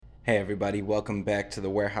Hey, everybody, welcome back to the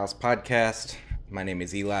Warehouse Podcast. My name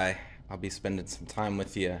is Eli. I'll be spending some time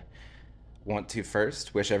with you. Want to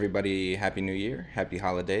first wish everybody Happy New Year, Happy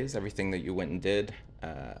Holidays, everything that you went and did.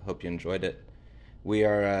 Hope you enjoyed it. We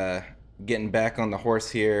are getting back on the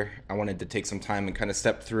horse here. I wanted to take some time and kind of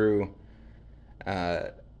step through uh,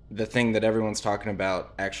 the thing that everyone's talking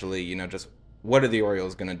about, actually, just what are the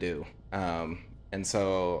Orioles going to do? And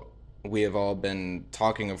so we have all been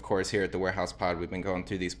talking, of course, here at the Warehouse Pod. We've been going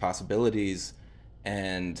through these possibilities.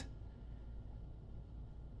 And,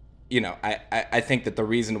 I think that the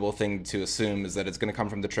reasonable thing to assume is that it's going to come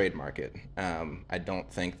from the trade market. I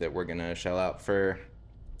don't think that we're going to shell out for,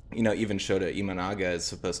 even Shota Imanaga is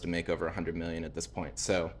supposed to make over 100 million at this point.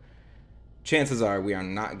 So chances are we are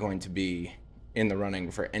not going to be in the running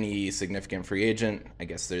for any significant free agent. I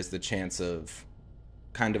guess there's the chance of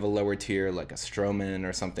kind of a lower tier like a Stroman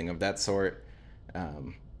or something of that sort.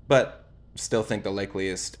 But still think the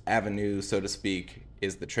likeliest avenue, so to speak,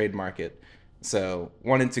 is the trade market. So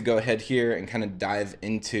wanted to go ahead here and kind of dive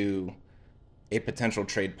into a potential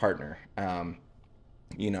trade partner.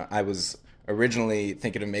 I was originally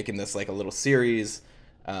thinking of making this like a little series,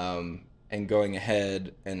 and going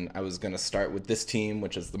ahead, and I was going to start with this team,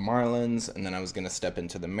 which is the Marlins, and then I was going to step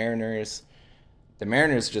into the Mariners. The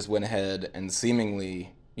Mariners just went ahead and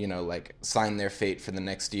seemingly, like signed their fate for the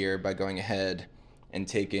next year by going ahead and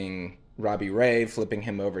taking Robbie Ray, flipping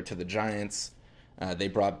him over to the Giants. They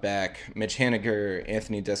brought back Mitch Haniger,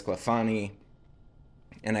 Anthony Desclafani,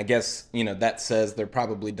 and I guess, that says they're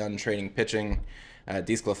probably done trading pitching.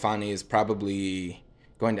 Desclafani is probably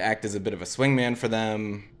going to act as a bit of a swingman for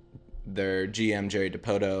them. Their GM, Jerry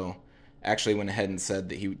DiPoto, actually went ahead and said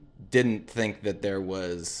that he didn't think that there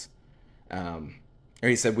was, or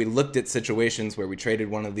he said, we looked at situations where we traded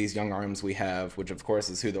one of these young arms we have, which of course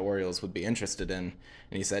is who the Orioles would be interested in.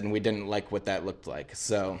 And he said, and we didn't like what that looked like.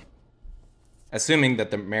 So, assuming that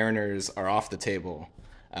the Mariners are off the table,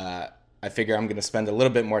 I figure I'm going to spend a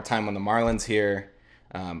little bit more time on the Marlins here.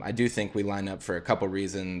 I do think we line up for a couple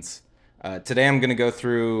reasons. Today I'm going to go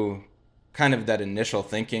through kind of that initial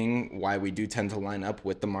thinking, why we do tend to line up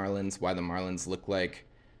with the Marlins, why the Marlins look like,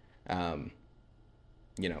 um,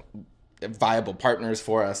 you know, viable partners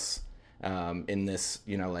for us, in this,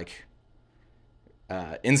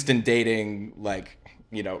 instant dating,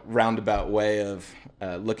 roundabout way of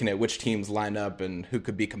looking at which teams line up and who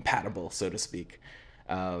could be compatible, so to speak.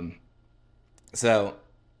 So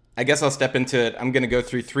I guess I'll step into it. I'm going to go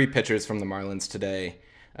through three pitchers from the Marlins today.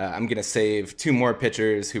 I'm going to save two more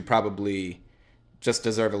pitchers who probably just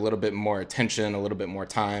deserve a little bit more attention, a little bit more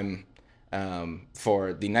time,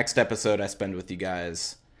 for the next episode I spend with you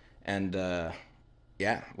guys. And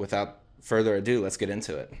without further ado, let's get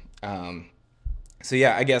into it.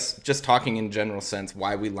 I guess just talking in general sense,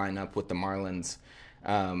 why we line up with the Marlins.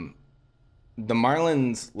 The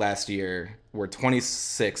Marlins last year were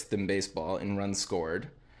 26th in baseball in runs scored.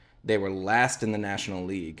 They were last in the National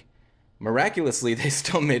League. Miraculously, they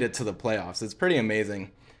still made it to the playoffs. It's pretty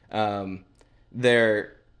amazing.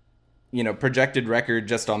 Their, projected record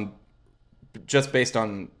just based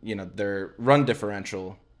on, their run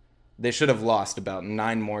differential, they should have lost about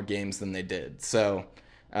 9 more games than they did. So,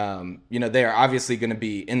 they are obviously going to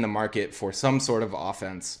be in the market for some sort of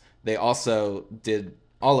offense. They also did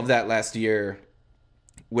all of that last year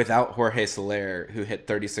without Jorge Soler, who hit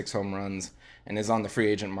 36 home runs and is on the free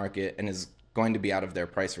agent market and is going to be out of their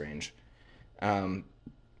price range.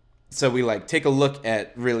 So we take a look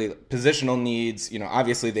at really positional needs.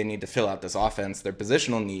 Obviously they need to fill out this offense. Their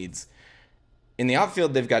positional needs. In the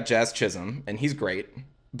outfield, they've got Jazz Chisholm, and he's great.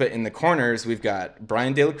 But in the corners, we've got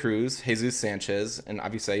Brian De La Cruz, Jesus Sanchez, and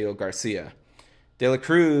Avisail Garcia. De La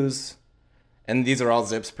Cruz, and these are all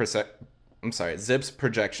Zips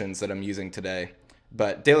projections that I'm using today.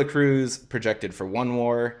 But De La Cruz projected for 1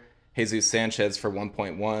 WAR, Jesus Sanchez for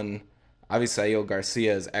 1.1. Avisail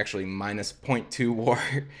Garcia is actually minus .2 WAR.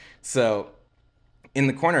 So in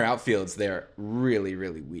the corner outfields, they're really,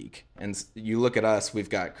 really weak. And you look at us, we've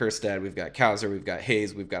got Kjerstad, we've got Kauser, we've got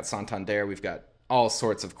Hayes, we've got Santander, we've got all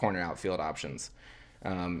sorts of corner outfield options.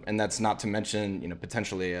 And that's not to mention,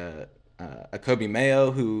 potentially a Kobe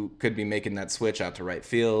Mayo who could be making that switch out to right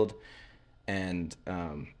field. And,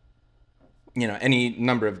 any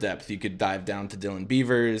number of depth. You could dive down to Dylan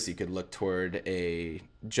Beavers. You could look toward a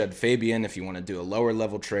Judd Fabian if you want to do a lower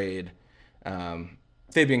level trade.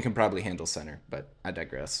 Fabian can probably handle center, but I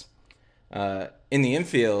digress. In the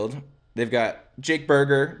infield, they've got Jake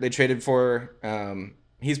Berger. They traded for.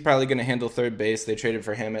 He's probably going to handle third base. They traded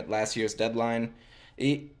for him at last year's deadline.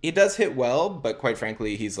 He does hit well, but quite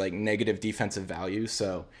frankly, he's negative defensive value.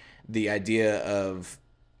 So the idea of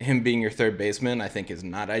him being your third baseman, I think, is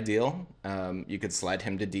not ideal. You could slide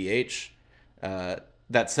him to DH.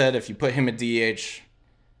 That said, if you put him at DH,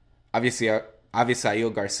 obviously,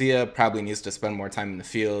 Avisail Garcia probably needs to spend more time in the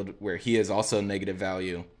field, where he is also negative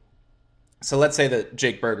value. So let's say that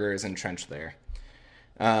Jake Berger is entrenched there.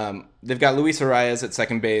 They've got Luis Arias at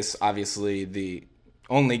second base, obviously the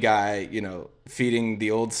only guy, feeding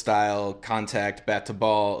the old style contact, bat to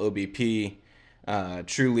ball, OBP,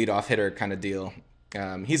 true leadoff hitter kind of deal.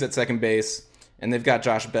 He's at second base, and they've got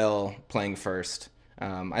Josh Bell playing first.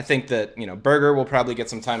 I think that, Berger will probably get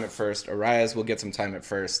some time at first. Arias will get some time at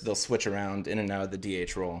first. They'll switch around in and out of the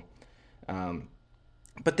DH role.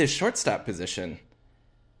 But this shortstop position,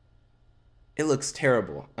 it looks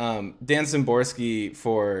terrible. Dan Szymborski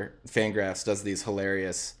for Fangraphs does these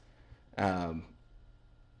hilarious,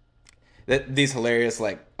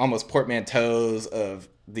 like almost portmanteaus of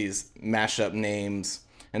these mashup names.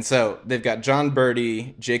 And so they've got John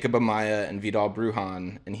Birdie, Jacob Amaya, and Vidal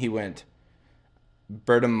Brujan, and he went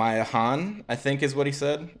Bertamaya Han, I think is what he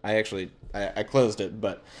said. I closed it,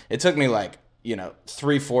 but it took me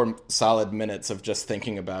 3-4 solid minutes of just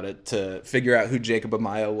thinking about it to figure out who Jacob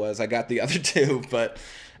Amaya was. I got the other two, but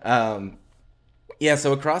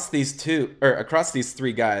so across these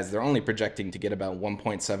three guys, they're only projecting to get about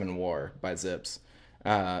 1.7 WAR by Zips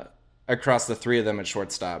across the three of them at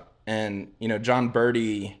shortstop. And John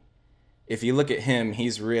Birdie, if you look at him,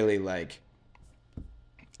 he's really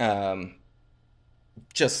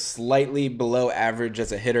just slightly below average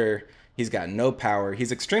as a hitter. He's got no power.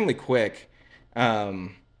 He's extremely quick.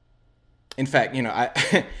 In fact,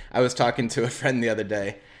 I was talking to a friend the other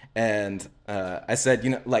day, and I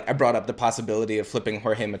said, I brought up the possibility of flipping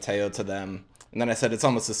Jorge Mateo to them. And then I said, it's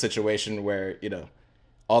almost a situation where,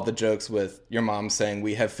 all the jokes with your mom saying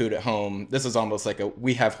we have food at home, this is almost like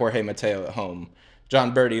we have Jorge Mateo at home.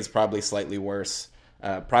 John Birdie is probably slightly worse,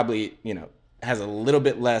 probably, has a little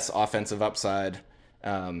bit less offensive upside.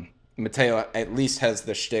 Mateo at least has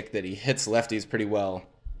the shtick that he hits lefties pretty well.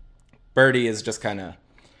 Birdie is just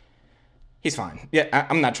he's fine. Yeah,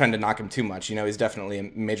 I'm not trying to knock him too much. He's definitely a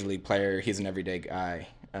major league player. He's an everyday guy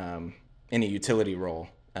in a utility role,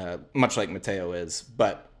 much like Mateo is.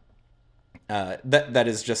 But that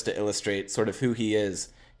is just to illustrate sort of who he is.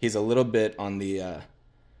 He's a little bit on the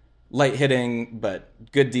light hitting, but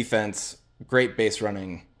good defense, great base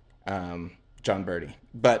running, John Birdie.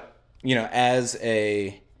 But,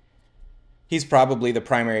 he's probably the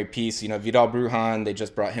primary piece. Vidal Brujan, they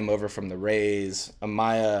just brought him over from the Rays.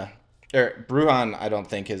 Brujan, I don't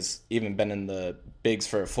think has even been in the bigs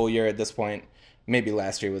for a full year at this point. Maybe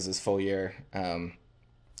last year was his full year.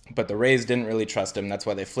 But the Rays didn't really trust him. That's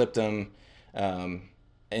why they flipped him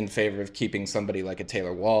in favor of keeping somebody like a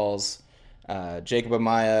Taylor Walls. Jacob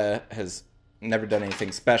Amaya has never done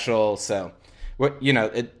anything special. So,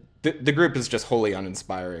 the group is just wholly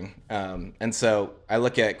uninspiring. And so I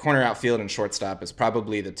look at corner outfield and shortstop as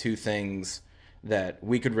probably the two things that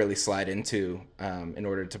we could really slide into in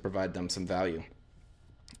order to provide them some value.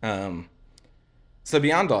 So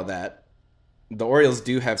beyond all that, the Orioles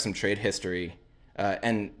do have some trade history.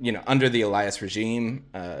 And, under the Elias regime,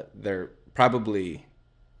 they're I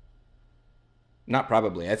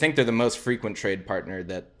think they're the most frequent trade partner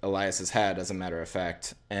that Elias has had, as a matter of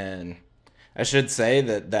fact. And I should say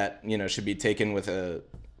that should be taken with a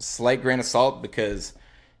slight grain of salt, because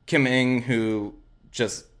Kim Ng, who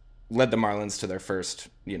just led the Marlins to their first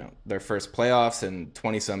playoffs in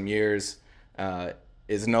 20-some years,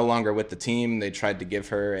 is no longer with the team. They tried to give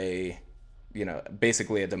her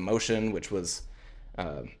basically a demotion, which was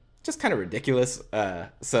just kind of ridiculous.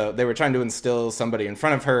 So they were trying to instill somebody in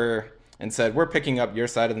front of her and said, we're picking up your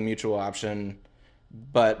side of the mutual option,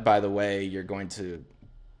 but by the way, you're going to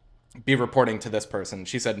be reporting to this person.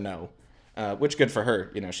 She said no, which good for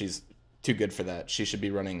her. She's too good for that. She should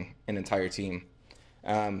be running an entire team.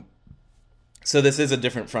 So this is a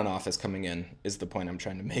different front office coming in, is the point I'm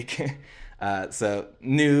trying to make. So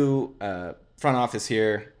new front office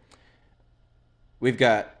here. We've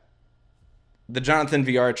got the Jonathan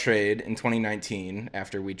VR trade in 2019,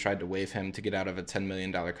 after we tried to waive him to get out of a $10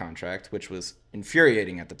 million contract, which was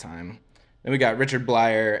infuriating at the time. Then we got Richard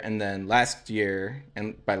Blyer, and then last year,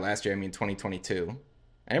 and by last year I mean 2022.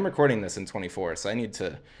 I am recording this in 24, so I need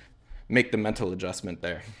to make the mental adjustment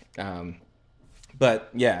there. But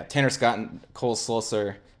yeah, Tanner Scott and Cole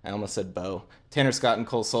Sulser, I almost said Bo. Tanner Scott and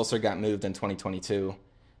Cole Sulser got moved in 2022.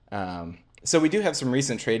 So we do have some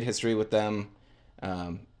recent trade history with them.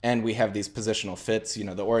 And we have these positional fits.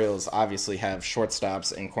 The Orioles obviously have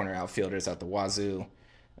shortstops and corner outfielders at the wazoo.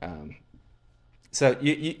 So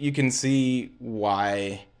you can see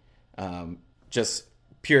why just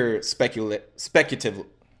pure speculative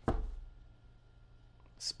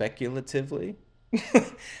speculatively.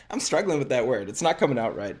 I'm struggling with that word. It's not coming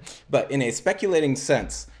out right. But in a speculating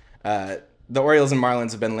sense, the Orioles and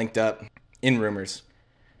Marlins have been linked up in rumors.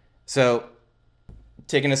 So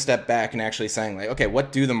taking a step back and actually saying, like, okay,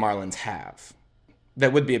 what do the Marlins have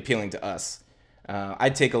that would be appealing to us?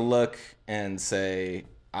 I'd take a look and say,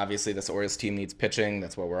 obviously, this Orioles team needs pitching.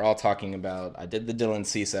 That's what we're all talking about. I did the Dylan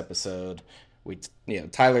Cease episode.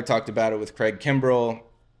 Tyler talked about it with Craig Kimbrell.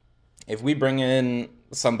 If we bring in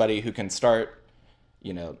somebody who can start,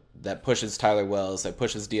 that pushes Tyler Wells, that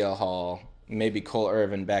pushes DL Hall, maybe Cole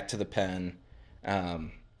Irvin back to the pen,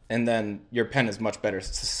 and then your pen is much better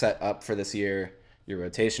set up for this year. Your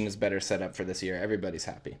rotation is better set up for this year. Everybody's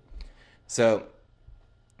happy. So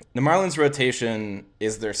the Marlins rotation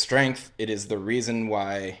is their strength. It is the reason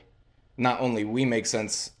why not only we make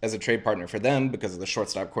sense as a trade partner for them because of the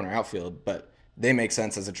shortstop, corner, outfield, but they make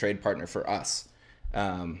sense as a trade partner for us.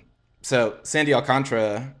 So Sandy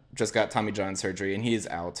Alcantara just got Tommy John surgery, and he's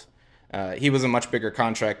out. He was a much bigger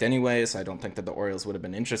contract anyway, so I don't think that the Orioles would have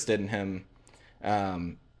been interested in him.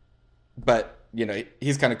 But,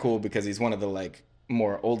 he's kind of cool because he's one of the,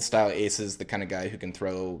 more old-style aces, the kind of guy who can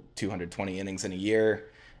throw 220 innings in a year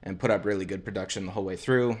and put up really good production the whole way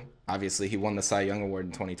through. Obviously, he won the Cy Young Award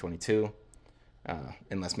in 2022,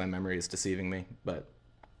 unless my memory is deceiving me.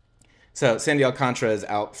 So Sandy Alcantara is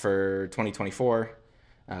out for 2024.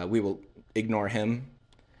 We will ignore him.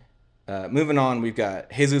 Moving on, we've got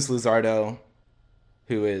Jesus Luzardo,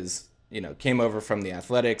 who is, came over from the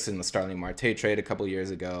Athletics in the Starling Marte trade a couple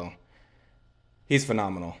years ago. He's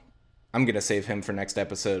phenomenal. I'm going to save him for next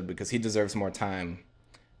episode because he deserves more time.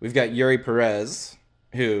 We've got Yuri Perez,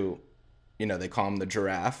 who, they call him the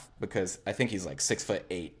giraffe because I think he's like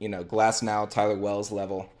 6'8", Glass now, Tyler Wells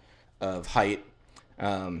level of height.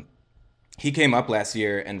 He came up last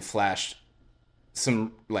year and flashed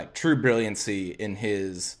some true brilliancy in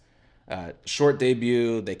his short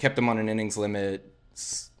debut. They kept him on an innings limit,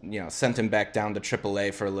 sent him back down to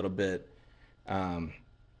AAA for a little bit.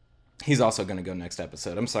 He's also going to go next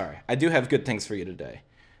episode. I'm sorry. I do have good things for you today.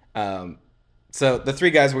 So the three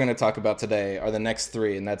guys we're going to talk about today are the next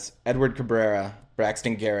three, and that's Edward Cabrera,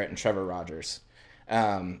 Braxton Garrett, and Trevor Rogers.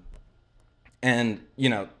 And,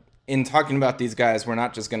 in talking about these guys, we're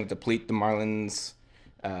not just going to deplete the Marlins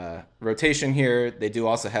rotation here. They do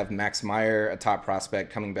also have Max Meyer, a top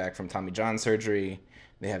prospect coming back from Tommy John surgery.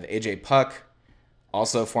 They have AJ Puck,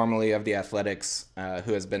 also formerly of the Athletics,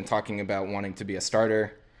 who has been talking about wanting to be a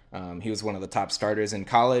starter. He was one of the top starters in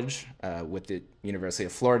college with the University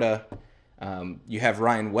of Florida. You have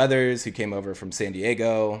Ryan Weathers, who came over from San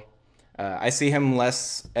Diego. I see him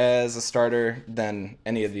less as a starter than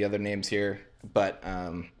any of the other names here, but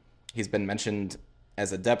he's been mentioned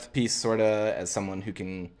as a depth piece, sort of, as someone who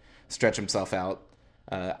can stretch himself out.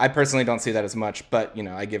 I personally don't see that as much, but,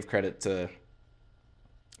 I give credit to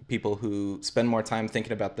people who spend more time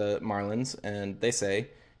thinking about the Marlins, and they say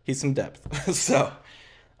he's some depth. So,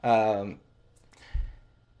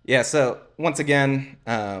 so once again,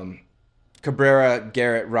 Cabrera,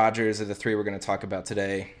 Garrett, Rogers are the three we're going to talk about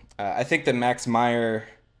today. I think that Max Meyer,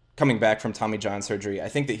 coming back from Tommy John surgery, I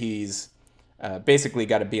think that he's basically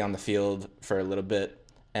got to be on the field for a little bit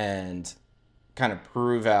and kind of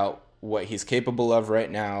prove out what he's capable of right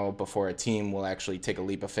now before a team will actually take a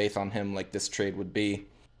leap of faith on him like this trade would be.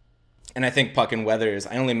 And I think Puck and Weathers,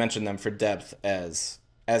 I only mention them for depth as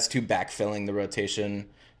to backfilling the rotation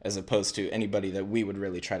as opposed to anybody that we would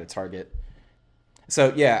really try to target.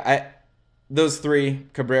 So, those three,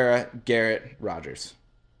 Cabrera, Garrett, Rogers.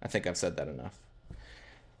 I think I've said that enough.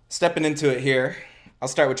 Stepping into it here, I'll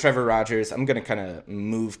start with Trevor Rogers. I'm going to kind of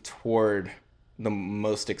move toward the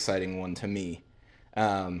most exciting one to me.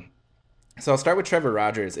 So I'll start with Trevor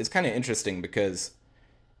Rogers. It's kind of interesting because,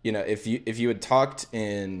 if you had talked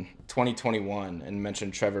in 2021 and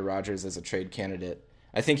mentioned Trevor Rogers as a trade candidate,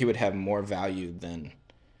 I think he would have more value than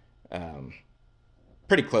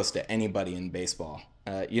pretty close to anybody in baseball.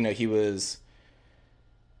 He was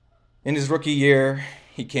in his rookie year.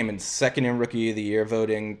 He came in second in Rookie of the Year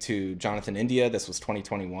voting to Jonathan India. This was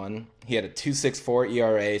 2021. He had a 2.64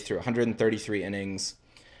 ERA through 133 innings,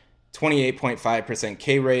 28.5%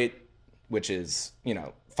 K rate, which is,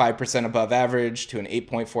 5% above average, to an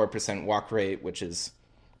 8.4% walk rate, which is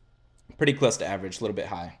pretty close to average, a little bit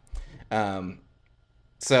high.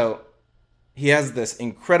 So he has this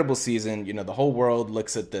incredible season. The whole world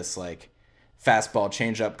looks at this fastball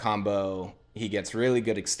changeup combo. He gets really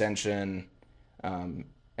good extension.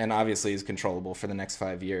 And obviously is controllable for the next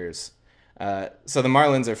 5 years. So the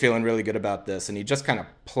Marlins are feeling really good about this, and he just kind of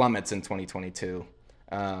plummets in 2022.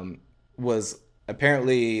 Was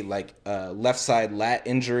apparently a left side lat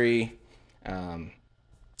injury,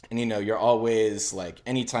 And you're always like,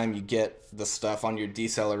 anytime you get the stuff on your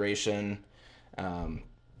deceleration, um,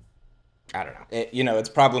 I don't know. It's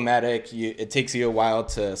problematic. It takes you a while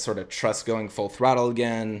to sort of trust going full throttle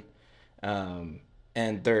again. Um,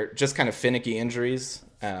 and they're just kind of finicky injuries.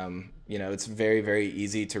 It's very, very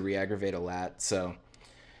easy to re-aggravate a lat. So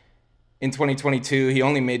in 2022, he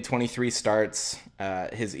only made 23 starts.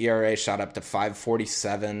 His ERA shot up to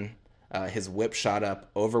 5.47. His WHIP shot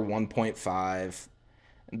up over 1.5.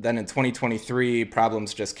 Then in 2023,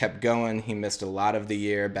 problems just kept going. He missed a lot of the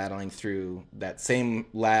year battling through that same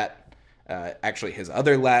lat, actually his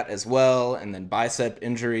other lat as well, and then bicep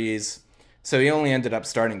injuries. So he only ended up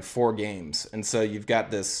starting 4 games. And so you've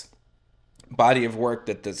got this body of work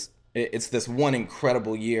it's this one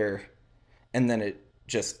incredible year, and then it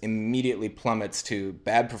just immediately plummets to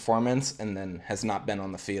bad performance and then has not been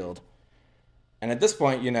on the field. And at this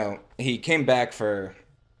point, he came back for,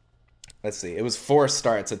 let's see, it was 4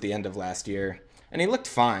 starts at the end of last year, and he looked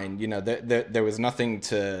fine. There was nothing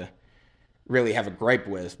to really have a gripe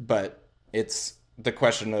with, but it's the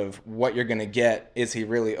question of what you're going to get. Is he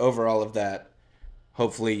really over all of that?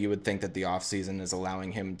 Hopefully, you would think that the offseason is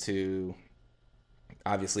allowing him to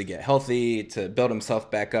obviously get healthy, to build himself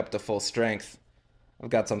back up to full strength. I've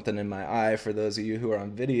got something in my eye for those of you who are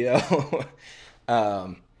on video.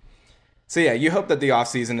 um, so yeah, you hope that the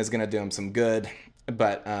offseason is going to do him some good,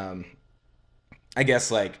 but I guess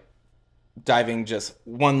like diving just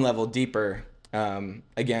one level deeper,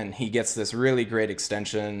 again, he gets this really great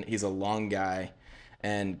extension. He's a long guy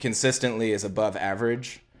and consistently is above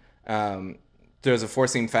average. There's a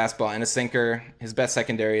 4-seam fastball and a sinker. His best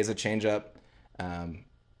secondary is a changeup.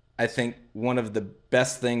 I think one of the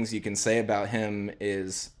best things you can say about him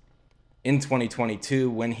is in 2022,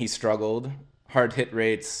 when he struggled, hard hit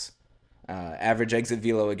rates, average exit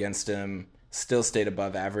velo against him still stayed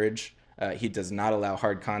above average. He does not allow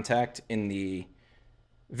hard contact. In the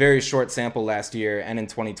very short sample last year and in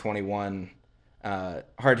 2021,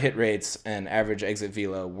 hard hit rates and average exit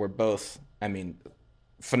velo were both,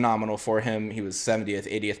 phenomenal for him. He was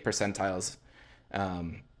 70th, 80th percentiles.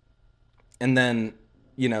 And then,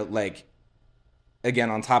 again,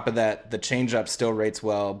 on top of that, the changeup still rates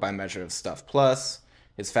well by measure of Stuff Plus.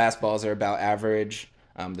 His fastballs are about average.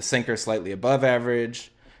 The sinker slightly above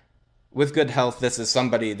average. With good health, this is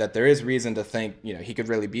somebody that there is reason to think, he could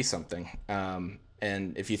really be something.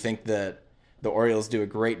 And if you think that the Orioles do a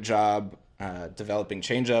great job developing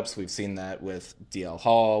changeups, we've seen that with DL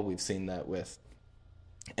Hall, we've seen that with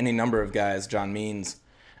any number of guys, John Means.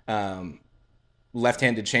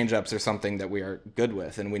 Left-handed changeups are something that we are good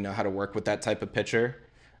with, and we know how to work with that type of pitcher.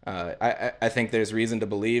 I think there's reason to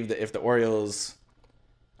believe that if the Orioles,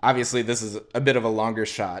 obviously this is a bit of a longer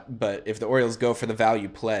shot, but if the Orioles go for the value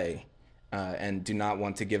play and do not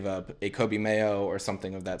want to give up a Kobe Mayo or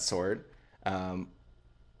something of that sort, and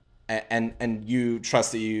you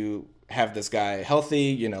trust that you have this guy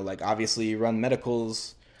healthy, obviously you run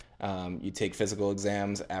medicals, you take physical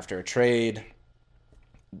exams after a trade,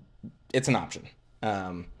 it's an option.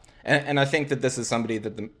 And I think that this is somebody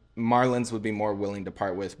that the Marlins would be more willing to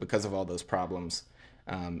part with because of all those problems,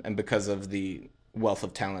 and because of the wealth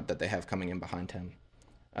of talent that they have coming in behind him.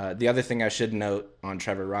 The other thing I should note on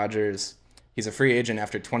Trevor Rogers, he's a free agent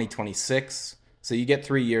after 2026, so you get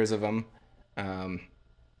 3 years of him.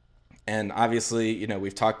 And obviously,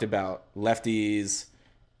 we've talked about lefties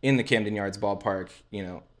in the Camden Yards ballpark.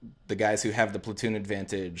 The guys who have the platoon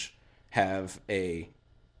advantage have a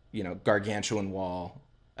gargantuan wall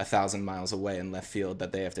 1,000 miles away in left field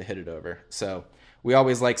that they have to hit it over. So we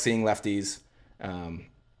always like seeing lefties. And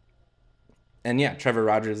yeah, Trevor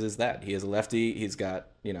Rogers is that. He is a lefty. He's got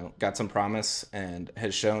some promise and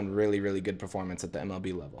has shown really, really good performance at the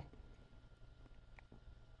MLB level.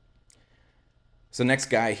 So next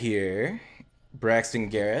guy here, Braxton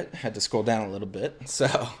Garrett. Had to scroll down a little bit.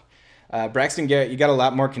 So Braxton Garrett, you got a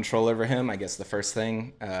lot more control over him. I guess the first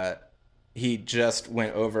thing, he just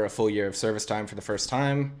went over a full year of service time for the first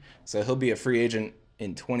time. So he'll be a free agent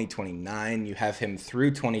in 2029. You have him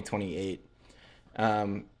through 2028.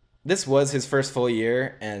 This was his first full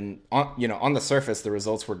year, and on the surface, the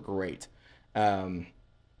results were great.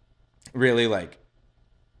 Really,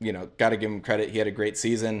 got to give him credit. He had a great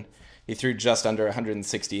season. He threw just under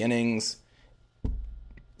 160 innings.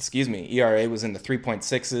 ERA was in the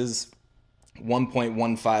 3.6s,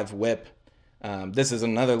 1.15 WHIP. This is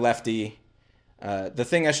another lefty. The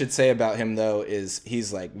thing I should say about him, though, is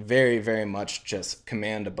he's very, very much just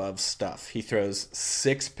command above stuff. He throws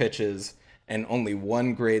 6 pitches and only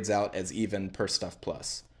 1 grades out as even per Stuff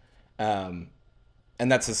Plus. And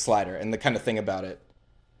that's his slider. And the kind of thing about it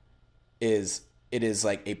is it is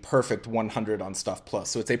like a perfect 100 on Stuff Plus.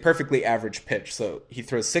 So it's a perfectly average pitch. So he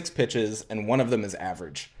throws 6 pitches and one of them is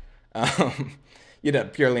average, um,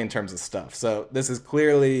 purely in terms of stuff. So this is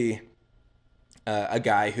clearly a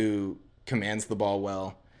guy who commands the ball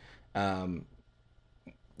well. Um,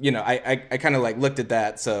 I kind of like looked at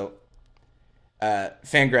that. So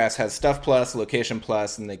Fangraphs has Stuff Plus, Location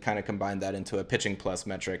Plus, and they kind of combined that into a Pitching Plus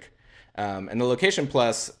metric. And the Location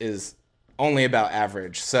Plus is only about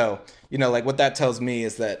average. So, like what that tells me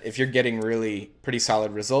is that if you're getting really pretty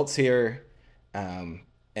solid results here,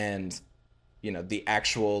 and, the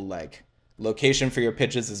actual like location for your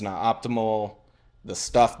pitches is not optimal, the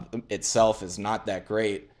stuff itself is not that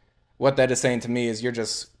great. What that is saying to me is you're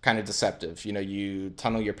just kind of deceptive. You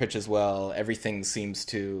tunnel your pitches well, everything seems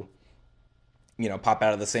to pop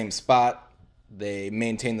out of the same spot. They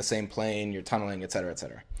maintain the same plane, you're tunneling, et cetera, et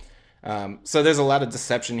cetera. So there's a lot of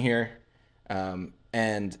deception here.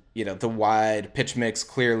 And, the wide pitch mix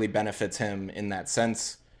clearly benefits him in that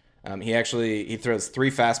sense. He throws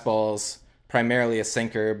 3 fastballs, primarily a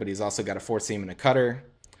sinker, but he's also got a 4-seam and a cutter.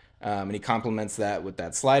 And he complements that with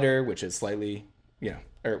that slider, which is slightly,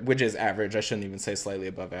 which is average. I shouldn't even say slightly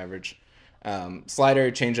above average.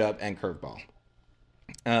 Slider, changeup, and curveball.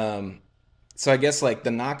 So I guess like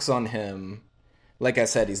the knocks on him, like I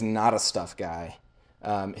said, he's not a stuff guy.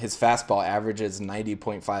 His fastball averages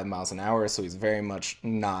 90.5 miles an hour, so he's very much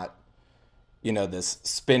not, this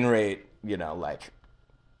spin rate, like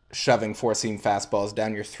shoving 4-seam fastballs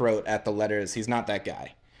down your throat at the letters. He's not that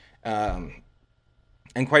guy.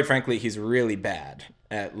 And quite frankly, he's really bad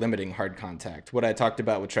at limiting hard contact. What I talked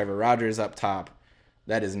about with Trevor Rogers up top,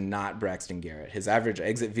 that is not Braxton Garrett. His average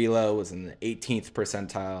exit velo was in the 18th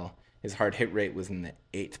percentile. His hard hit rate was in the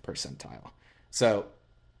 8th percentile. So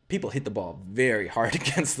people hit the ball very hard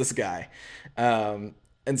against this guy. And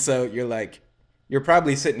so you're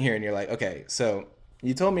probably sitting here and you're like, okay, so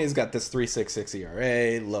you told me he's got this 3.66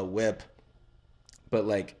 ERA, low whip, but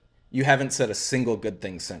like you haven't said a single good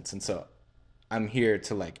thing since. And so I'm here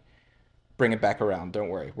to like bring it back around. Don't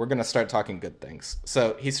worry. We're going to start talking good things.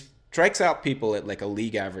 So he strikes out people at like a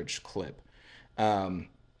league average clip.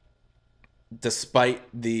 Despite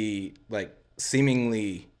the like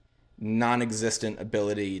seemingly non-existent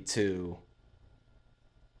ability to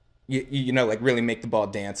like really make the ball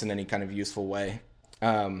dance in any kind of useful way.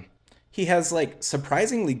 He has like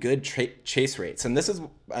surprisingly good chase rates, and this is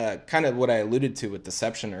kind of what I alluded to with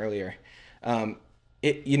deception earlier.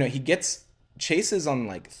 He gets chases on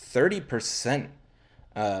like 30%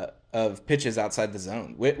 of pitches outside the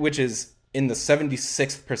zone, which is in the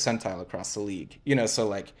 76th percentile across the league. So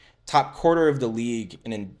like top quarter of the league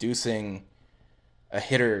in inducing a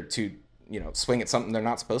hitter to, swing at something they're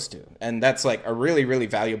not supposed to. And that's like a really, really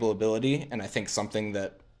valuable ability. And I think something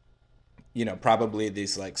that, probably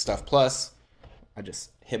these like Stuff Plus, I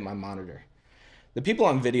just hit my monitor. The people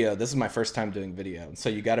on video, this is my first time doing video, so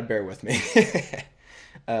you got to bear with me.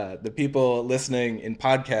 The people listening in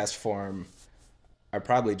podcast form are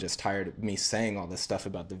probably just tired of me saying all this stuff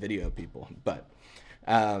about the video people. But,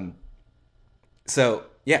 so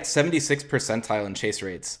yeah, 76th percentile in chase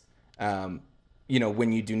rates.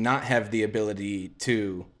 When you do not have the ability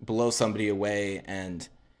to blow somebody away and,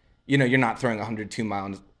 you're not throwing 102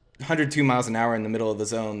 miles an hour in the middle of the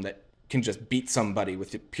zone that can just beat somebody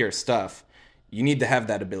with pure stuff, you need to have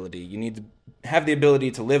that ability. You need to have the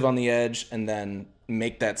ability to live on the edge and then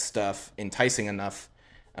make that stuff enticing enough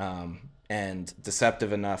and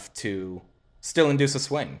deceptive enough to still induce a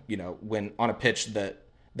swing, when on a pitch that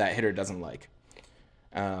hitter doesn't like.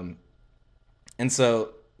 And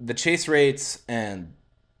so the chase rates and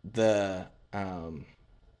the, and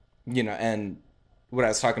what I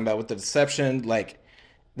was talking about with the deception, like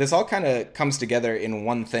this all kind of comes together in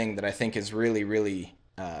one thing that I think is really, really,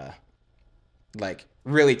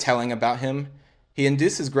 really telling about him. He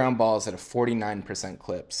induces ground balls at a 49%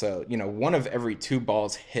 clip. So, one of every 2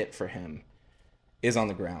 balls hit for him is on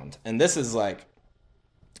the ground. And this is like,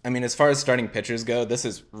 as far as starting pitchers go, this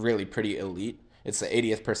is really pretty elite. It's the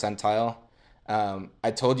 80th percentile.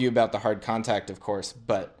 I told you about the hard contact, of course,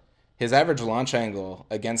 but his average launch angle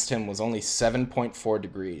against him was only 7.4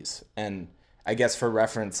 degrees. And I guess for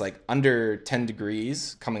reference, like under 10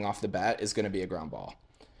 degrees coming off the bat is going to be a ground ball.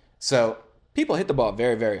 So people hit the ball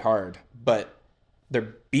very, very hard, but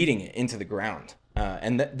they're beating it into the ground.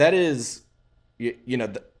 And that is,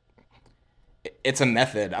 it's a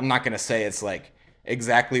method. I'm not going to say it's like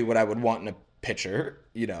exactly what I would want in a pitcher.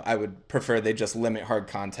 I would prefer they just limit hard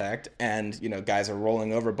contact and, guys are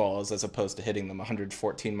rolling over balls as opposed to hitting them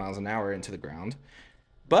 114 miles an hour into the ground.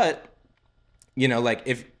 But, like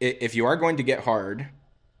if you are going to get hard,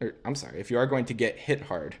 if you are going to get hit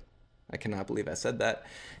hard, I cannot believe I said that.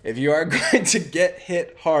 If you are going to get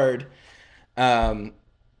hit hard, um,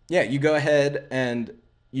 yeah, you go ahead and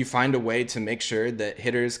you find a way to make sure that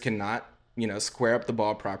hitters cannot, square up the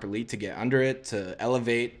ball properly to get under it, to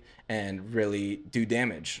elevate and really do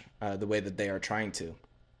damage the way that they are trying to.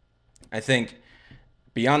 I think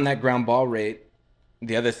beyond that ground ball rate,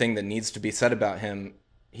 the other thing that needs to be said about him,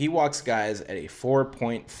 he walks guys at a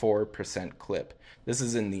 4.4% clip. This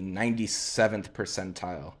is in the 97th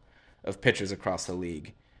percentile of pitchers across the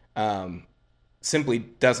league. Simply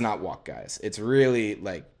does not walk guys. It's really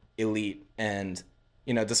like elite. And,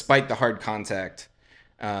 despite the hard contact,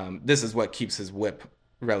 this is what keeps his whip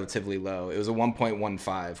relatively low. It was a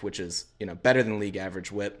 1.15, which is, better than league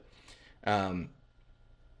average whip.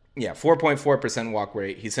 4.4% walk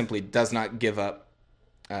rate. He simply does not give up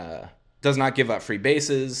free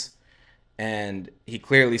bases, and he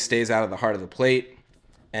clearly stays out of the heart of the plate.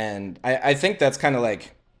 And I think that's kind of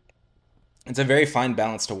like, it's a very fine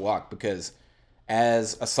balance to walk, because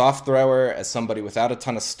as a soft thrower, as somebody without a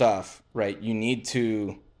ton of stuff, right, you need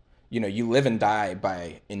to, you live and die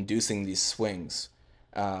by inducing these swings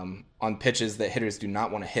on pitches that hitters do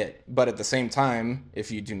not want to hit. But at the same time,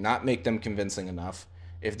 if you do not make them convincing enough,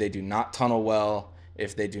 if they do not tunnel well,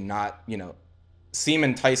 if they do not, seem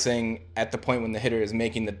enticing at the point when the hitter is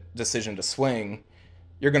making the decision to swing,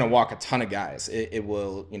 you're going to walk a ton of guys. It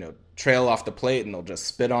will, trail off the plate and they'll just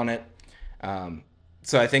spit on it.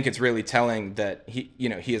 So I think it's really telling that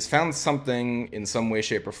he has found something in some way,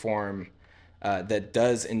 shape, or form that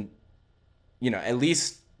does, at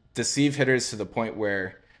least deceive hitters to the point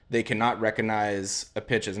where they cannot recognize a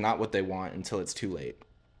pitch as not what they want until it's too late.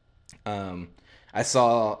 I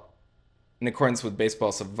saw, in accordance with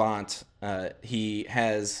Baseball Savant, they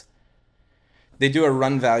do a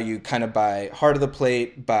run value kind of by heart of the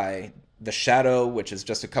plate, by the shadow, which is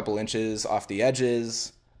just a couple inches off the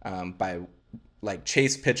edges, by like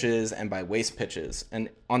chase pitches, and by waste pitches. And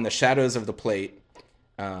on the shadows of the plate,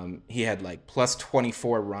 he had like plus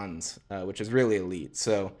 24 runs, which is really elite.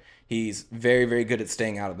 So he's very, very good at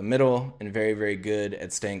staying out of the middle and very, very good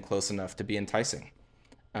at staying close enough to be enticing.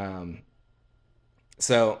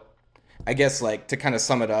 So I guess, like, to kind of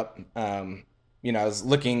sum it up, I was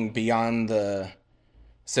looking beyond the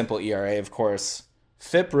simple ERA, of course.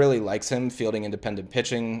 FIP really likes him fielding independent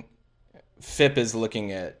pitching. FIP is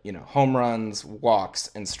looking at, home runs, walks,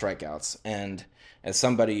 and strikeouts. And as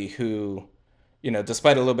somebody who,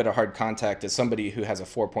 despite a little bit of hard contact, as somebody who has a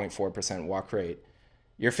 4.4% walk rate,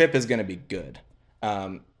 your FIP is going to be good.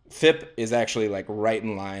 FIP is actually like right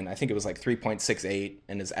in line. I think it was like 3.68,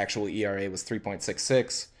 and his actual ERA was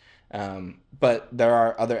 3.66. But there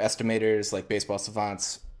are other estimators like Baseball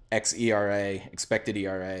Savant's xERA, expected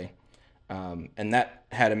ERA, and that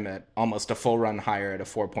had him at almost a full run higher at a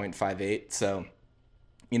 4.58. So,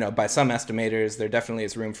 by some estimators, there definitely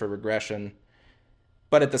is room for regression.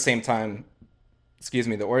 But at the same time,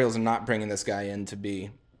 the Orioles are not bringing this guy in to be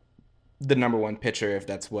the number one pitcher, if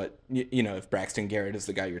that's what, if Braxton Garrett is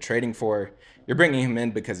the guy you're trading for. You're bringing him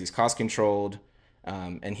in because he's cost controlled,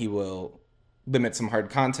 and he will limit some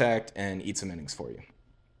hard contact and eat some innings for you.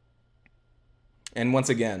 And once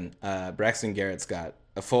again, Braxton Garrett's got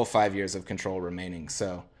a full 5 years of control remaining,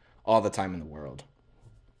 so all the time in the world.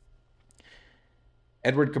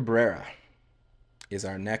 Edward Cabrera is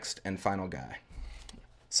our next and final guy.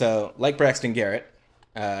 So, like Braxton Garrett,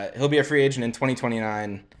 he'll be a free agent in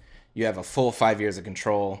 2029. You have a full 5 years of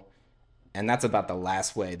control, and that's about the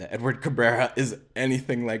last way that Edward Cabrera is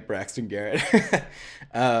anything like Braxton Garrett.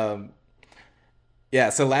 So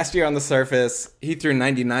last year on the surface, he threw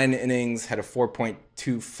 99 innings, had a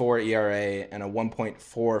 4.24 ERA, and a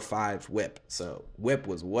 1.45 WHIP. So WHIP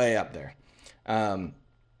was way up there.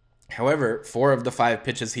 However, 4 of the 5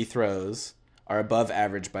 pitches he throws are above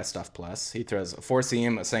average by Stuff Plus. He throws a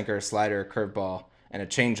four-seam, a sinker, a slider, a curveball, and a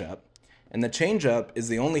changeup. And the changeup is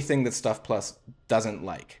the only thing that Stuff Plus doesn't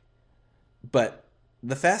like. But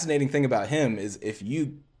the fascinating thing about him is, if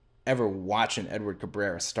you ever watch an Edward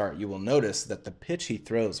Cabrera start, you will notice that the pitch he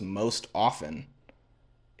throws most often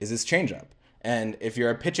is his changeup. And if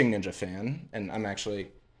you're a Pitching Ninja fan, and I'm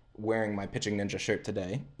actually wearing my Pitching Ninja shirt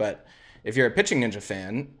today, but if you're a Pitching Ninja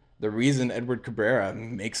fan, the reason Edward Cabrera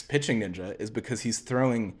makes Pitching Ninja is because he's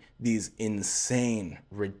throwing these insane,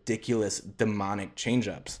 ridiculous, demonic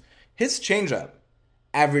changeups. His changeup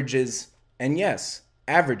averages, and once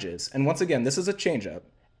again, this is a changeup,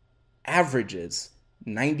 averages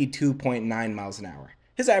 92.9 miles an hour.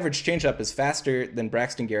 His average changeup is faster than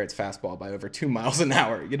Braxton Garrett's fastball by over 2 miles an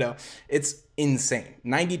hour. It's insane.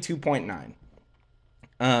 92.9.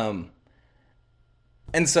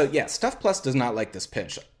 And so, Stuff Plus does not like this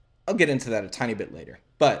pitch. I'll get into that a tiny bit later.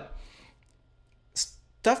 But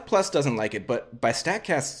Stuff Plus doesn't like it, but by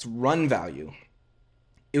StatCast's run value,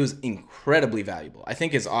 it was incredibly valuable. I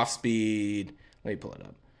think his off speed, let me pull it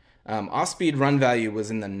up. Off speed run value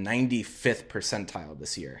was in the 95th percentile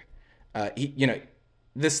this year.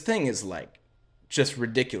 This thing is like just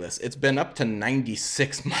ridiculous. It's been up to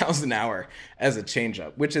 96 miles an hour as a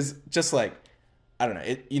changeup, which is just like, I don't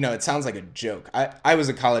know. It sounds like a joke. I was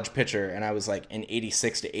a college pitcher and I was like an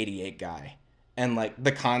 86 to 88 guy. And like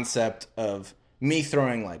the concept of me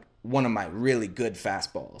throwing like one of my really good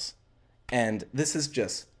fastballs, and this is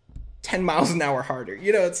just 10 miles an hour harder.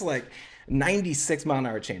 It's like 96 mile an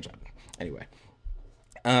hour changeup. Anyway,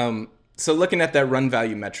 so looking at that run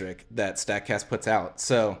value metric that StatCast puts out,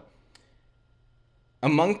 so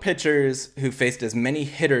among pitchers who faced as many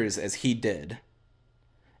hitters as he did,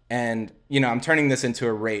 and I'm turning this into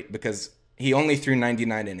a rate because he only threw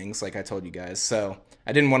 99 innings, like I told you guys, so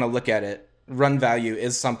I didn't want to look at it. Run value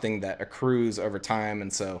is something that accrues over time,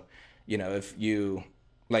 and so if you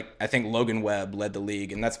I think Logan Webb led the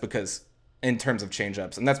league, and that's because in terms of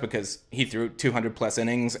changeups, and that's because he threw 200 plus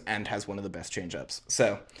innings and has one of the best changeups.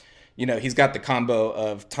 So, he's got the combo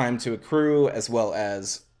of time to accrue as well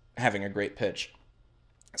as having a great pitch.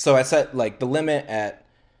 So I set the limit at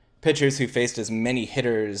pitchers who faced as many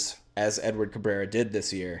hitters as Edward Cabrera did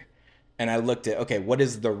this year, and I looked at, okay, what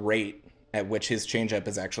is the rate at which his changeup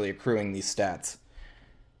is actually accruing these stats?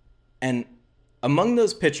 And among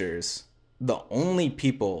those pitchers, the only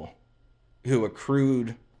people who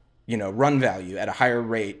accrued, run value at a higher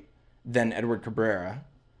rate than Edward Cabrera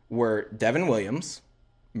were Devin Williams,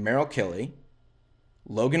 Merrill Kelly,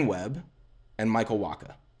 Logan Webb, and Michael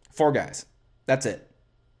Wacha. 4 guys. That's it.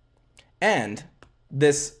 And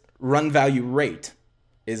this run value rate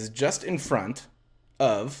is just in front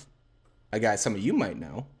of a guy some of you might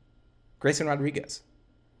know, Grayson Rodriguez.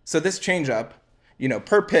 So this changeup,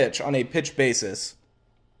 per pitch on a pitch basis,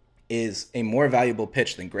 is a more valuable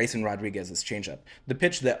pitch than Grayson Rodriguez's changeup. The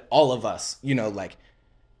pitch that all of us,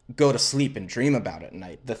 go to sleep and dream about at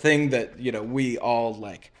night. The thing that, we all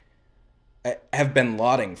have been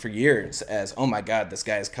lauding for years as, oh my God, this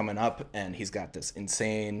guy is coming up and he's got this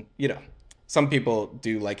insane, some people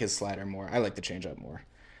do like his slider more. I like the changeup more.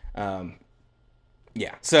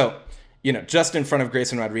 So, just in front of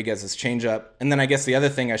Grayson Rodriguez's changeup. And then I guess the other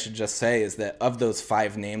thing I should just say is that of those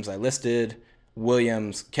 5 names I listed,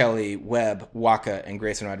 Williams, Kelly, Webb, Wacha, and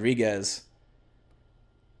Grayson Rodriguez,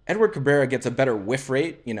 Edward Cabrera gets a better whiff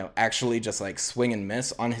rate, actually just swing and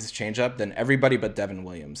miss on his changeup than everybody but Devin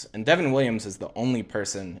Williams. And Devin Williams is the only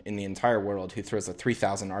person in the entire world who throws a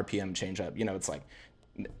 3,000 RPM changeup.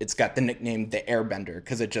 It's got the nickname the Airbender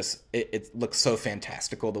because it looks so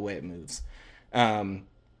fantastical the way it moves.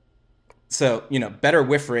 So, better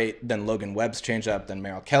whiff rate than Logan Webb's changeup, than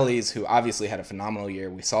Merrill Kelly's, who obviously had a phenomenal year.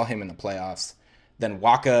 We saw him in the playoffs. Then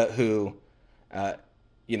Wacha, who,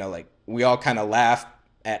 we all kind of laughed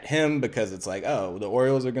at him because it's the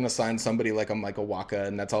Orioles are going to sign somebody like a Michael Wacha,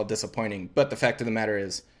 and that's all disappointing. But the fact of the matter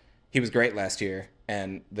is, he was great last year,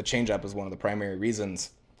 and the changeup is one of the primary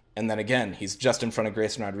reasons. And then again, he's just in front of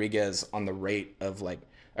Grayson Rodriguez on the rate of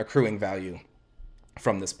accruing value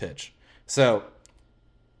from this pitch. So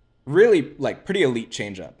really pretty elite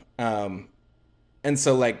changeup. And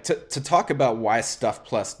so to talk about why Stuff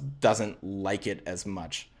Plus doesn't like it as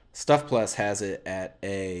much, Stuff Plus has it at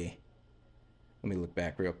let me look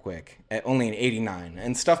back real quick, at only an 89.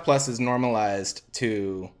 And Stuff Plus is normalized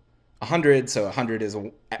to 100, so 100 is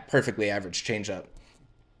a perfectly average changeup.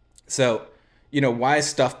 So, why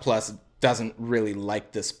Stuff Plus doesn't really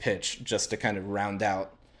like this pitch, just to kind of round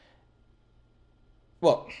out.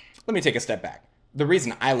 Well, let me take a step back. The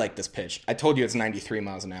reason I like this pitch, I told you it's 93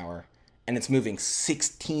 miles an hour, and it's moving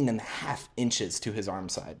 16 and a half inches to his arm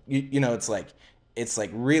side. It's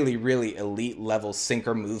really, really elite level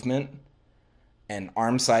sinker movement and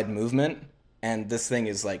arm side movement, and this thing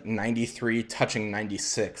is 93 touching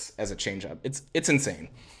 96 as a changeup. It's insane.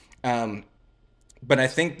 But I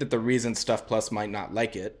think that the reason Stuff Plus might not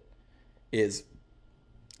like it is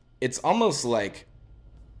it's almost like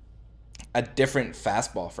a different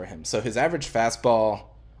fastball for him. So his average fastball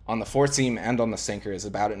on the 4-seam and on the sinker is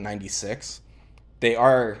about at 96. They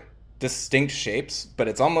are distinct shapes, but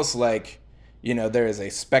it's almost there is a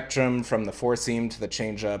spectrum from the 4-seam to the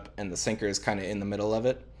changeup, and the sinker is kind of in the middle of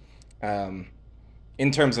it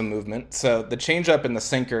in terms of movement. So the changeup and the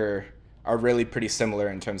sinker are really pretty similar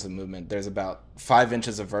in terms of movement. There's about 5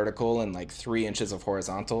 inches of vertical and 3 inches of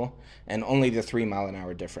horizontal, and only the 3 mile an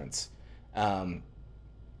hour difference.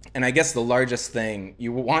 And I guess the largest thing,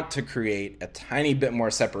 you want to create a tiny bit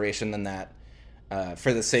more separation than that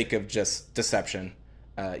for the sake of just deception.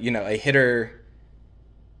 A hitter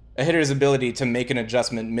a hitter's ability to make an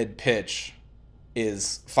adjustment mid pitch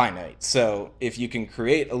is finite. So if you can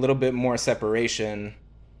create a little bit more separation,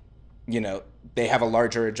 they have a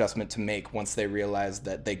larger adjustment to make once they realize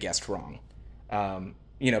that they guessed wrong.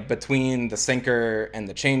 Between the sinker and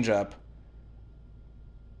the changeup,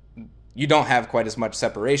 you don't have quite as much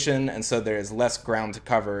separation, and so there's less ground to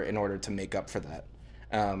cover in order to make up for that.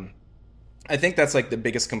 I think that's like the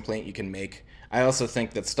biggest complaint you can make. I also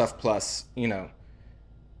think that Stuff Plus,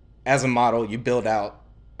 as a model, you build out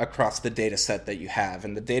across the data set that you have,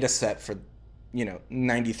 and the data set for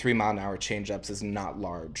 93 mile an hour changeups is not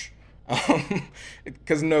large,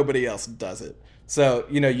 because nobody else does it. So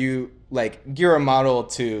you like gear a model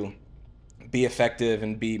to be effective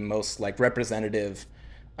and be most like representative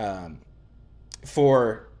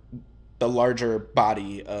for the larger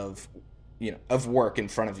body of of work in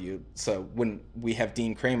front of you. So when we have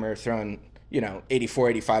Dean Kramer throwing 84,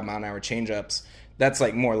 85 mile an hour changeups, that's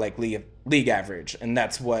like more like league average, and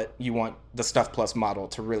that's what you want the Stuff Plus model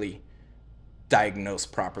to really diagnose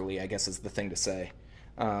properly, I guess is the thing to say.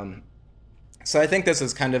 So I think this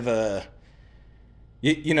is kind of there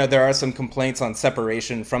are some complaints on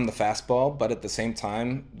separation from the fastball, but at the same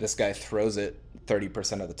time, this guy throws it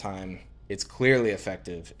 30% of the time. It's clearly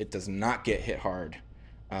effective. It does not get hit hard.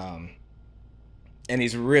 And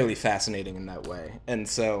he's really fascinating in that way. And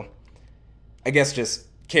so I guess just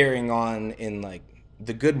carrying on in like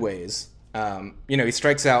the good ways, he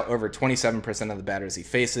strikes out over 27% of the batters he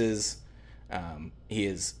faces. He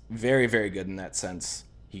is very, very good in that sense.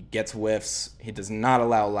 He gets whiffs. He does not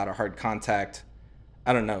allow a lot of hard contact.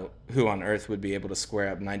 I don't know who on earth would be able to square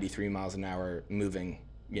up 93 miles an hour moving,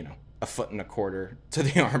 a foot and a quarter to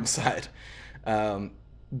the arm side.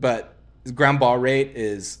 But his ground ball rate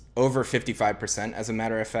is over 55%, as a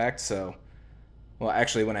matter of fact. So, well,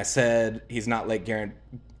 actually, when I said he's not like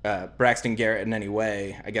Braxton Garrett in any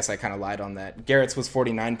way, I guess I kind of lied on that. Garrett's was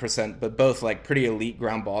 49%, but both like pretty elite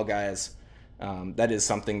ground ball guys. That is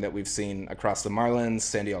something that we've seen across the Marlins.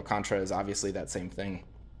 Sandy Alcantara is obviously that same thing.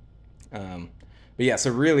 But yeah,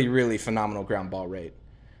 so really, really phenomenal ground ball rate.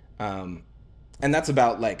 And that's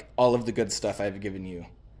about like all of the good stuff I've given you.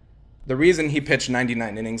 The reason he pitched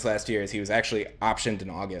 99 innings last year is he was actually optioned in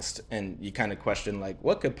August, and you kind of question like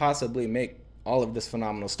what could possibly make all of this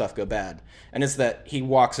phenomenal stuff go bad, and it's that he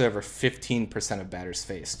walks over 15% of batters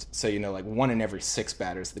faced. So like 1 in every 6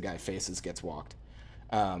 batters the guy faces gets walked.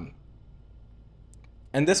 And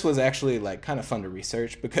this was actually like kind of fun to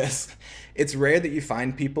research because it's rare that you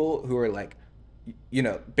find people who are like,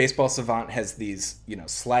 Baseball Savant has these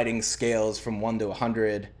sliding scales from 1 to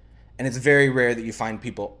 100. And it's very rare that you find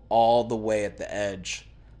people all the way at the edge.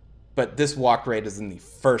 But this walk rate is in the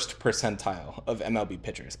first percentile of MLB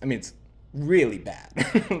pitchers. I mean, it's really bad.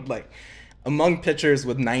 Like, among pitchers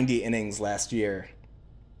with 90 innings last year,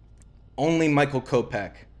 only Michael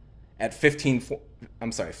Kopech at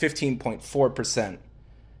 15.4%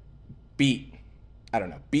 beat. I don't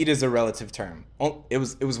know. Beat is a relative term. It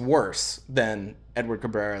was worse than Edward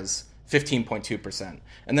Cabrera's 15.2%.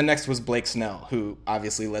 And the next was Blake Snell, who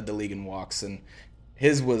obviously led the league in walks, and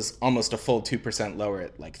his was almost a full 2% lower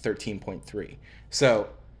at like 13.3. So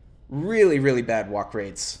really, really bad walk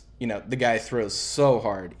rates. The guy throws so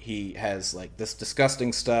hard. He has like this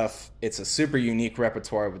disgusting stuff. It's a super unique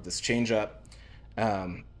repertoire with this changeup.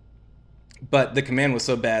 But the command was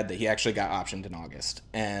so bad that he actually got optioned in August.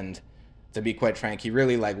 And to be quite frank, he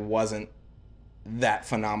really like wasn't that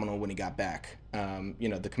phenomenal when he got back.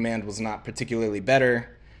 The command was not particularly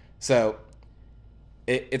better. So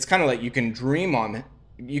it's kind of like you can dream on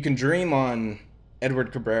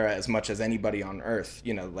Edward Cabrera as much as anybody on earth.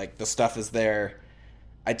 Like the stuff is there.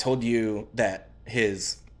 I told you that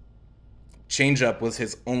his changeup was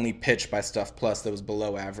his only pitch by Stuff Plus that was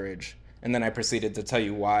below average. And then I proceeded to tell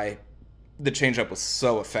you why the changeup was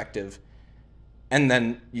so effective. And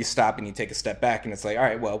then you stop and you take a step back and it's like, all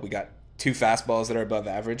right, well, we got 2 fastballs that are above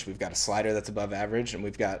average. We've got a slider that's above average, and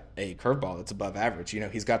we've got a curveball that's above average.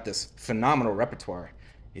 He's got this phenomenal repertoire.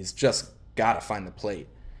 He's just got to find the plate.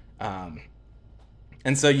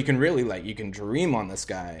 And so you can really you can dream on this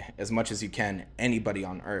guy as much as you can anybody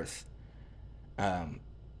on earth. And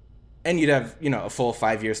you'd have, a full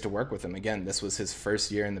 5 years to work with him. Again, this was his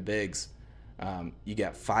first year in the bigs. You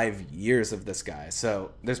get 5 years of this guy.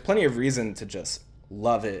 So there's plenty of reason to just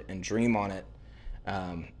love it and dream on it.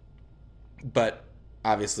 But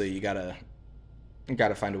obviously you gotta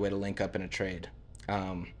find a way to link up in a trade.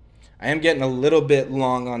 I am getting a little bit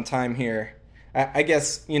long on time here. I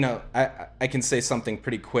guess, I can say something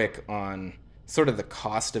pretty quick on sort of the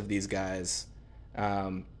cost of these guys.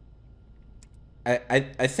 I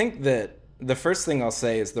think that the first thing I'll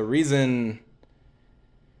say is the reason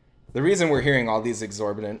The reason we're hearing all these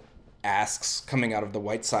exorbitant asks coming out of the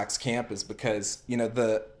White Sox camp is because,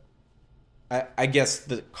 I guess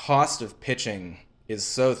the cost of pitching is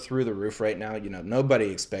so through the roof right now. Nobody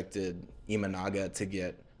expected Imanaga to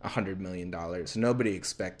get $100 million. Nobody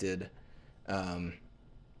expected, I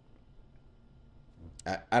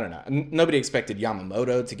don't know. Nobody expected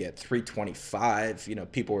Yamamoto to get 325.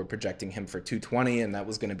 People were projecting him for 220, and that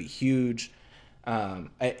was going to be huge.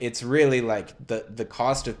 It's really like the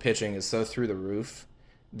cost of pitching is so through the roof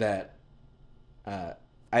that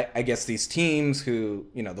I guess these teams who,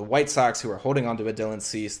 the White Sox who are holding on to a Dylan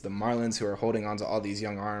Cease, the Marlins who are holding on to all these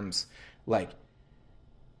young arms, like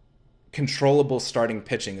controllable starting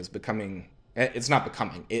pitching is becoming, it's not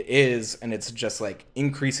becoming, it is, and it's just like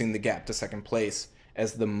increasing the gap to second place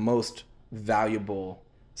as the most valuable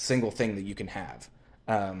single thing that you can have.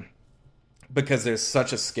 Because there's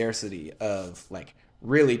such a scarcity of like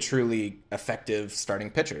really truly effective starting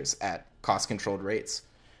pitchers at cost controlled rates.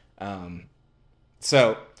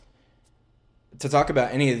 So to talk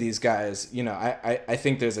about any of these guys, I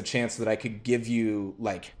think there's a chance that I could give you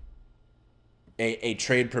like a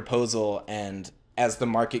trade proposal, and as the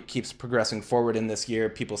market keeps progressing forward in this year,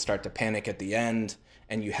 people start to panic at the end,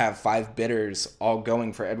 and you have 5 bidders all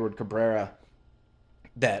going for Edward Cabrera,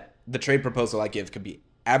 that the trade proposal I give could be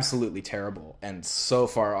absolutely terrible and so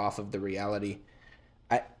far off of the reality.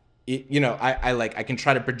 I can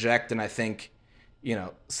try to project, and I think,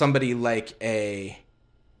 somebody like a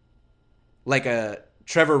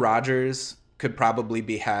Trevor Rogers could probably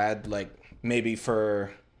be had, like maybe for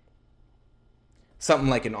something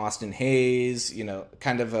like an Austin Hayes,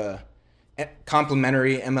 kind of a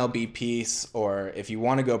complimentary MLB piece, or if you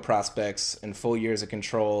want to go prospects and full years of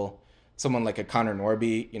control, someone like a Connor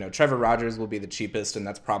Norby. Trevor Rogers will be the cheapest, and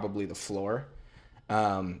that's probably the floor.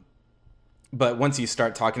 But once you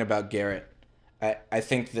start talking about Garrett, I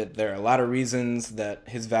think that there are a lot of reasons that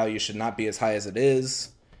his value should not be as high as it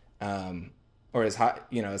is, or as high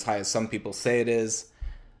as some people say it is.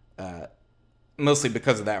 Mostly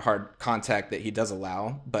because of that hard contact that he does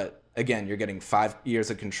allow. But again, you're getting 5 years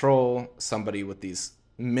of control, somebody with these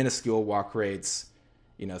minuscule walk rates,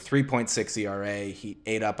 3.6 ERA. He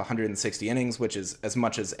ate up 160 innings, which is as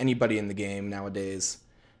much as anybody in the game nowadays.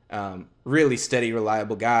 Really steady,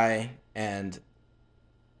 reliable guy, and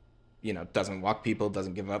doesn't walk people,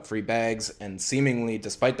 doesn't give up free bags, and seemingly,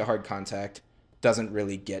 despite the hard contact, doesn't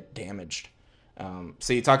really get damaged.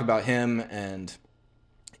 So you talk about him, and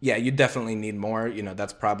yeah, you definitely need more.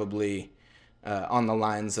 That's probably on the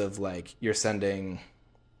lines of like you're sending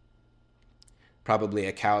probably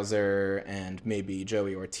a Cowser and maybe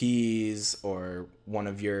Joey Ortiz, or one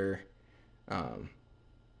of your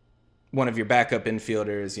backup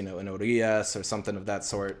infielders, an Urias or something of that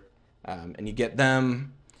sort, and you get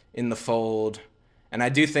them in the fold. And I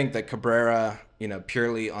do think that Cabrera,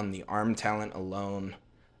 purely on the arm talent alone,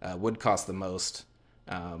 would cost the most.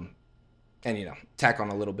 And, tack on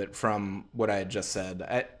a little bit from what I had just said.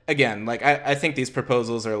 I think these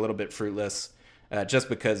proposals are a little bit fruitless, just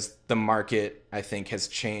because the market, I think, has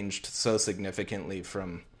changed so significantly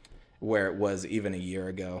from where it was even a year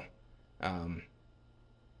ago.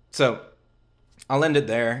 So I'll end it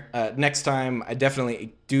there. Next time, I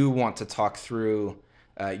definitely do want to talk through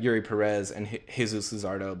Yuri Perez and Jesus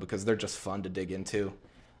Luzardo, because they're just fun to dig into.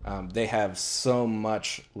 They have so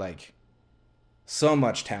much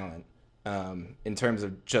talent. In terms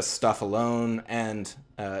of just stuff alone, and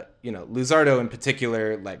Luzardo in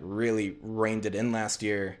particular, like really reined it in last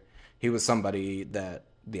year. He was somebody that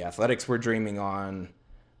the Athletics were dreaming on,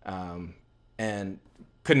 and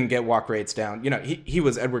couldn't get walk rates down. He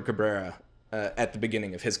was Edward Cabrera at the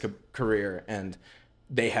beginning of his career, and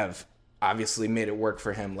they have obviously made it work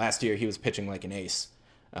for him. Last year he was pitching like an ace.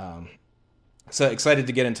 So excited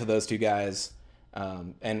to get into those two guys.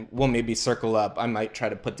 And we'll maybe circle up. I might try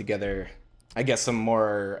to put together, I guess, some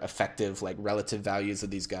more effective, like, relative values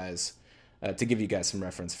of these guys to give you guys some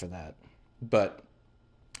reference for that. But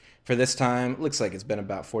for this time, looks like it's been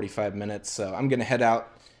about 45 minutes, so I'm going to head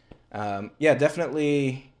out.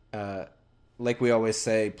 Definitely, like we always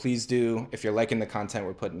say, please do, if you're liking the content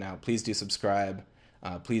we're putting out, please do subscribe.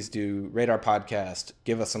 Please do rate our podcast,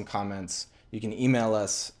 give us some comments. You can email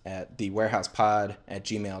us at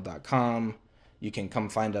thewarehousepod@gmail.com. You can come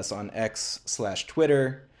find us on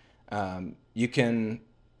X/Twitter. You can,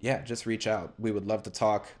 just reach out. We would love to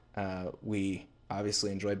talk. We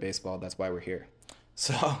obviously enjoy baseball. That's why we're here.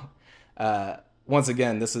 So once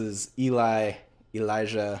again, this is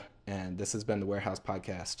Elijah, and this has been the Warehouse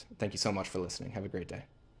Podcast. Thank you so much for listening. Have a great day.